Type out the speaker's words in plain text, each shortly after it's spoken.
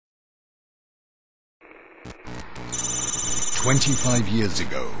25 years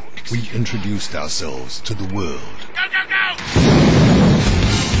ago, we introduced ourselves to the world. Go, go, go!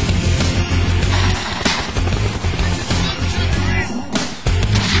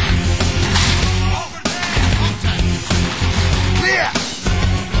 Clear!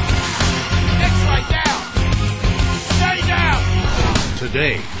 Next right down! Stay down!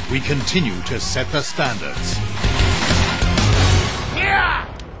 Today, we continue to set the standards. Here!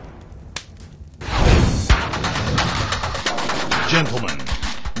 Gentlemen,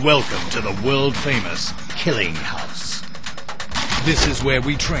 welcome to the world-famous Killing House. This is where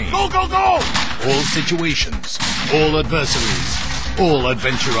we train. Go, go, go! All situations, all adversaries, all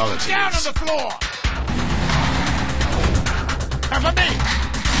eventualities. Down on the floor! Cover me!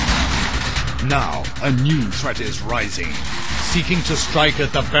 Now, a new threat is rising, seeking to strike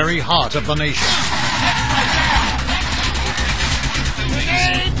at the very heart of the nation.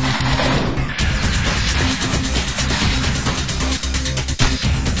 Grenade!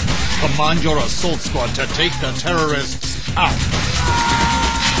 Command your assault squad to take the terrorists out.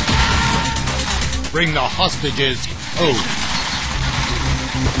 Bring the hostages home.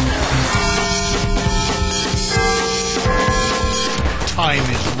 Time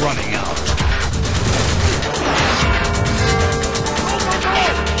is running out.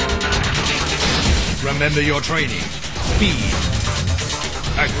 Remember your training. Speed.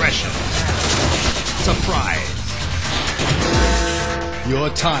 Aggression. Surprise. Your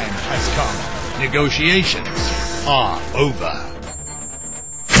time has come. Negotiations are over.